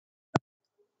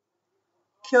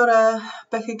Kia ora,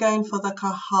 back again for the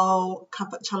Kahau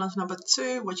Comfort Challenge number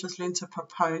 2, which is Learn to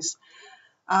Propose.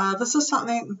 This is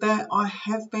something that I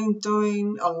have been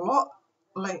doing a lot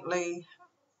lately,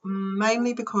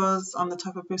 mainly because I'm the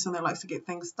type of person that likes to get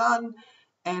things done,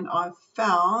 and I've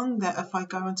found that if I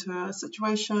go into a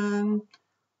situation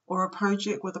or a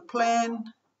project with a plan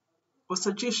or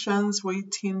suggestions, we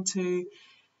tend to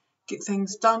get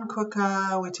things done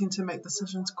quicker, we tend to make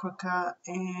decisions quicker,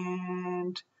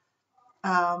 and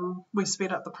we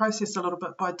speed up the process a little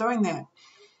bit by doing that.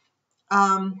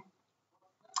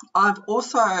 I've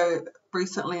also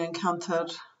recently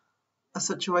encountered a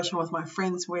situation with my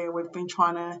friends where we've been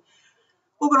trying to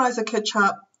organise a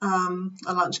catch-up,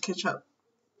 a lunch catch-up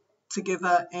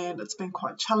together, and it's been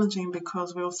quite challenging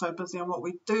because we're all so busy on what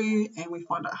we do and we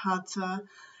find it hard to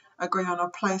agree on a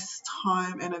place,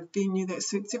 time and a venue that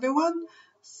suits everyone.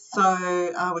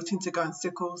 So we tend to go in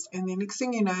circles, and then next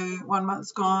thing you know, 1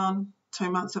 month's gone, 2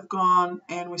 months have gone,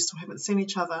 and we still haven't seen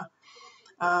each other.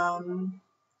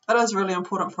 It is really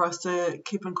important for us to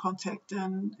keep in contact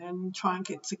and try and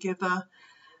get together.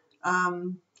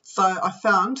 So I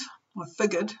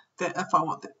figured that if I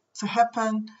want that to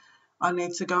happen, I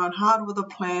need to go in hard with a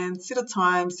plan, set a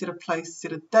time, set a place,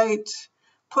 set a date,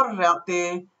 put it out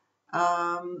there,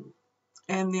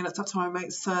 and then it's up to my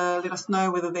mates to let us know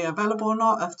whether they're available or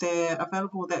not. If they're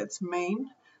available, that's mean,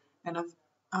 and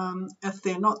if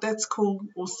they're not, that's cool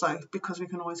also, because we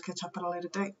can always catch up at a later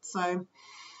date. So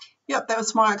yep, that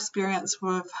was my experience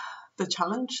with the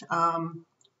challenge,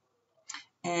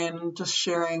 and just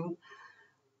sharing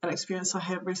an experience I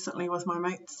had recently with my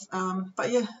mates.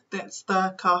 But yeah, that's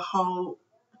the Kahau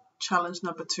Challenge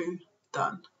number 2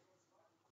 done.